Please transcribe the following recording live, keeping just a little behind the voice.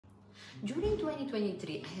During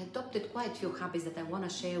 2023, I adopted quite a few habits that I want to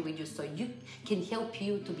share with you so you can help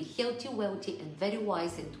you to be healthy, wealthy, and very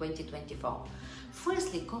wise in 2024.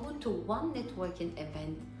 Firstly, go to one networking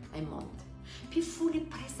event a month. Be fully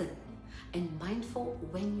present and mindful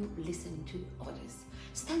when you listen to others.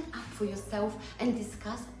 Stand up for yourself and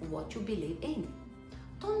discuss what you believe in.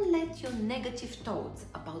 Don't let your negative thoughts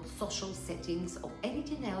about social settings or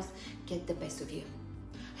anything else get the best of you.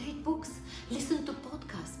 Read books, listen to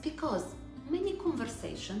podcasts, because many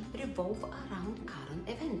conversations revolve around current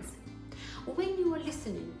events. When you are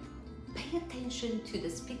listening, pay attention to the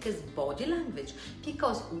speaker's body language,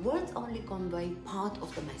 because words only convey part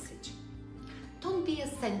of the message. Don't be a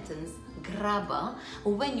sentence grabber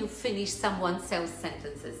when you finish someone else's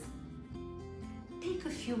sentences. Take a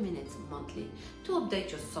few minutes monthly to update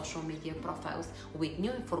your social media profiles with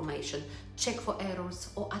new information, check for errors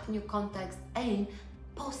or add new contacts, and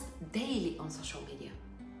post daily on social media.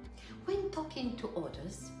 When talking to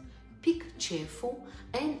others, pick cheerful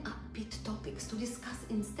and upbeat topics to discuss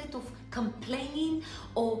instead of complaining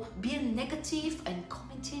or being negative and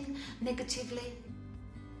commenting negatively.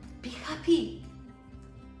 Be happy.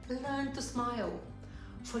 Learn to smile,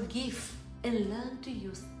 forgive, and learn to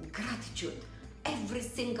use gratitude every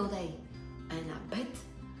single day. And I bet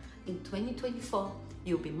in 2024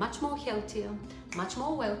 you'll be much more healthier, much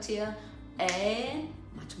more wealthier, and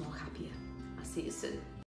much more happier. I'll see you soon.